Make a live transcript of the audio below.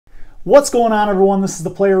What's going on, everyone? This is the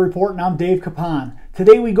Player Report, and I'm Dave Capon.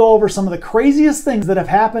 Today we go over some of the craziest things that have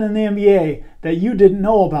happened in the NBA that you didn't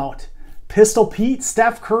know about. Pistol Pete,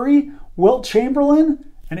 Steph Curry, Wilt Chamberlain,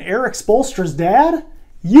 and Erik Spoelstra's dad?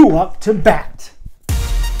 You up to bat.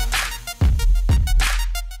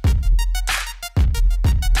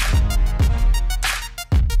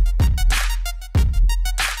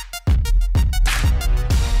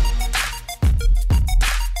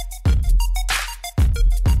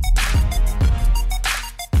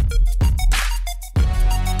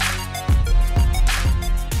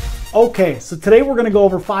 Okay, so today we're going to go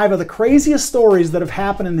over 5 of the craziest stories that have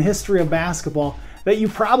happened in the history of basketball that you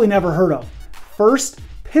probably never heard of. First,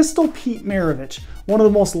 Pistol Pete Maravich, one of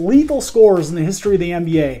the most lethal scorers in the history of the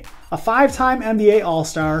NBA. A 5-time NBA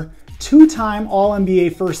All-Star, 2-time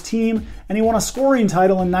All-NBA First Team, and he won a scoring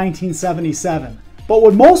title in 1977. But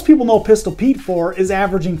what most people know Pistol Pete for is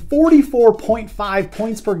averaging 44.5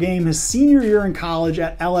 points per game his senior year in college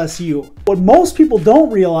at LSU. What most people don't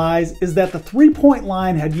realize is that the three-point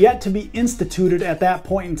line had yet to be instituted at that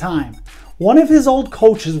point in time. One of his old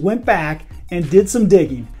coaches went back and did some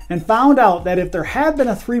digging and found out that if there had been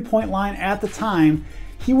a three-point line at the time,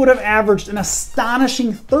 he would have averaged an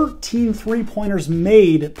astonishing 13 three-pointers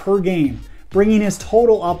made per game, bringing his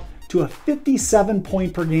total up to a 57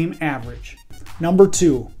 point per game average. Number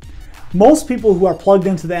 2, most people who are plugged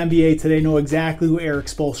into the NBA today know exactly who Erik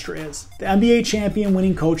Spoelstra is, the NBA champion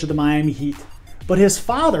winning coach of the Miami Heat. But his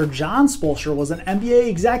father, Jon Spoelstra, was an NBA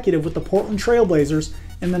executive with the Portland Trail Blazers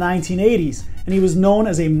in the 1980s, and he was known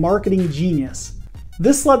as a marketing genius.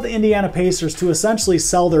 This led the Indiana Pacers to essentially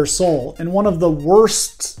sell their soul in one of the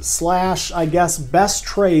worst / best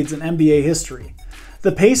trades in NBA history.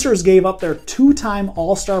 The Pacers gave up their 2-time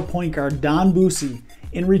All-Star point guard Don Boosie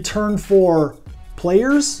in return for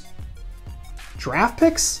players? Draft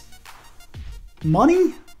picks?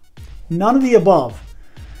 Money? None of the above.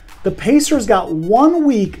 The Pacers got 1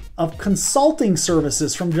 week of consulting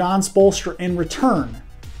services from Jon Spoelstra in return.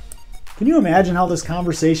 Can you imagine how this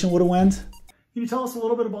conversation would have went? Can you tell us a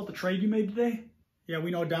little bit about the trade you made today? Yeah,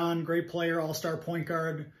 we know Don, great player, all-star point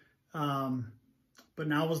guard, but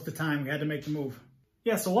now was the time. We had to make the move.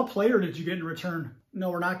 Yeah, so what player did you get in return?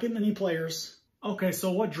 No, we're not getting any players. Okay,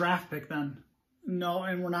 so what draft pick then? No,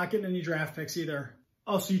 and we're not getting any draft picks either.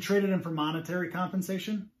 Oh, so you traded him for monetary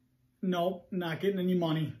compensation? Nope, not getting any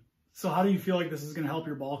money. So how do you feel like this is going to help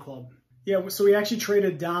your ball club? Yeah, so we actually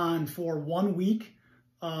traded Don for 1 week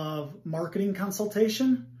of marketing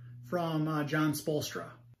consultation from Jon Spoelstra.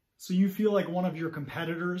 So you feel like one of your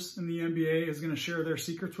competitors in the NBA is going to share their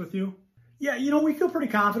secrets with you? Yeah, you know, we feel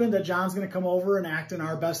pretty confident that John's going to come over and act in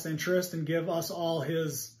our best interest and give us all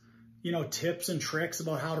his, tips and tricks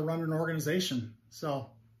about how to run an organization. So,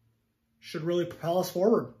 should really propel us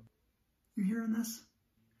forward. You hearing this?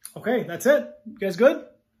 Okay, that's it. You guys good?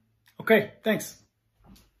 Okay, thanks.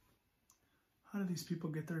 How do these people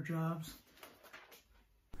get their jobs?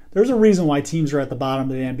 There's a reason why teams are at the bottom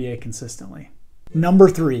of the NBA consistently. Number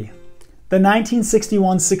 3. The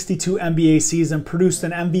 1961-62 NBA season produced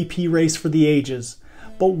an MVP race for the ages,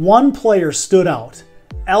 but one player stood out.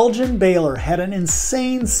 Elgin Baylor had an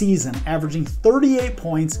insane season, averaging 38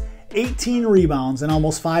 points, 18 rebounds, and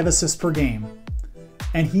almost 5 assists per game.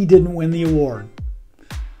 And he didn't win the award.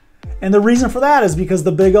 And the reason for that is because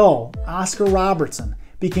the Big O, Oscar Robertson,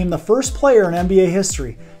 became the first player in NBA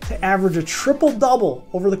history to average a triple-double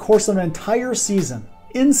over the course of an entire season.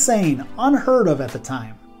 Insane, unheard of at the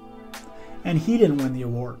time. And he didn't win the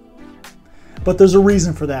award. But there's a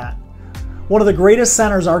reason for that. One of the greatest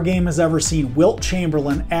centers our game has ever seen, Wilt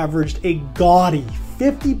Chamberlain, averaged a gaudy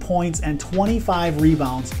 50 points and 25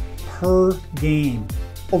 rebounds per game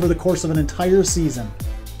over the course of an entire season.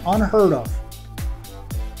 Unheard of.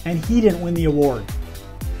 And he didn't win the award.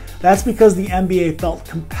 That's because the NBA felt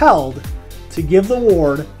compelled to give the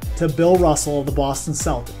award to Bill Russell of the Boston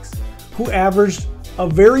Celtics, who averaged a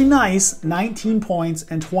very nice 19 points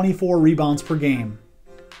and 24 rebounds per game.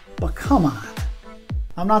 But come on.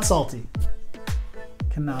 I'm not salty.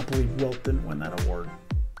 Cannot believe Wilt didn't win that award.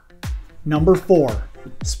 Number 4.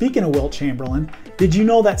 Speaking of Wilt Chamberlain, did you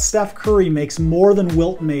know that Steph Curry makes more than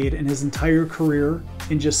Wilt made in his entire career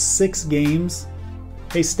in just 6 games?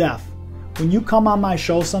 Hey Steph, when you come on my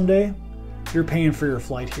show someday, you're paying for your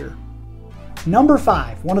flight here. Number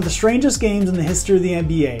 5. One of the strangest games in the history of the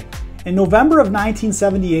NBA. In November of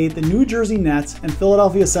 1978, the New Jersey Nets and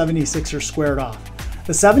Philadelphia 76ers squared off.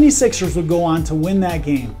 The 76ers would go on to win that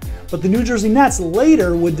game, but the New Jersey Nets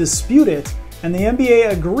later would dispute it, and the NBA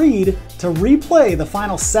agreed to replay the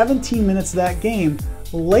final 17 minutes of that game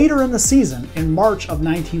later in the season in March of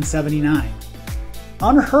 1979.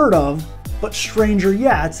 Unheard of, But stranger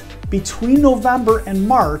yet, between November and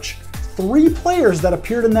March, 3 players that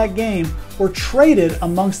appeared in that game were traded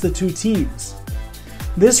amongst the 2 teams.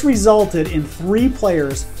 This resulted in 3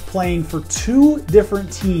 players playing for 2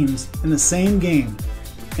 different teams in the same game.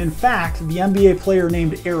 In fact, the NBA player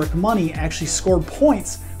named Eric Money actually scored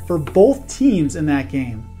points for both teams in that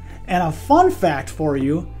game. And a fun fact for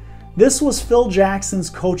you, this was Phil Jackson's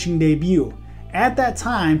coaching debut. At that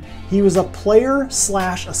time, he was a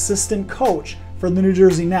player/assistant coach for the New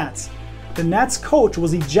Jersey Nets. The Nets coach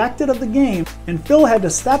was ejected of the game, and Phil had to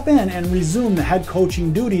step in and resume the head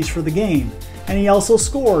coaching duties for the game. And he also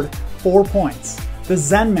scored 4 points, the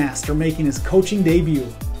Zen Master making his coaching debut.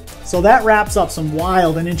 So that wraps up some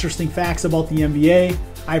wild and interesting facts about the NBA.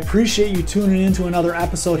 I appreciate you tuning in to another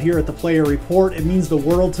episode here at the Player Report. It means the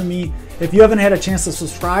world to me. If you haven't had a chance to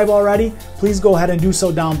subscribe already, please go ahead and do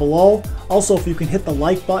so down below. Also, if you can hit the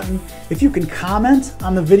like button, if you can comment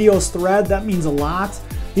on the video's thread, that means a lot.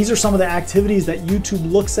 These are some of the activities that YouTube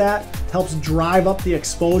looks at, helps drive up the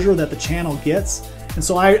exposure that the channel gets. And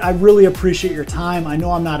so I really appreciate your time. I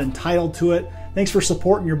know I'm not entitled to it. Thanks for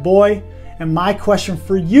supporting your boy. And my question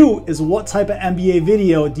for you is, what type of NBA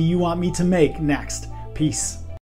video do you want me to make next? Peace.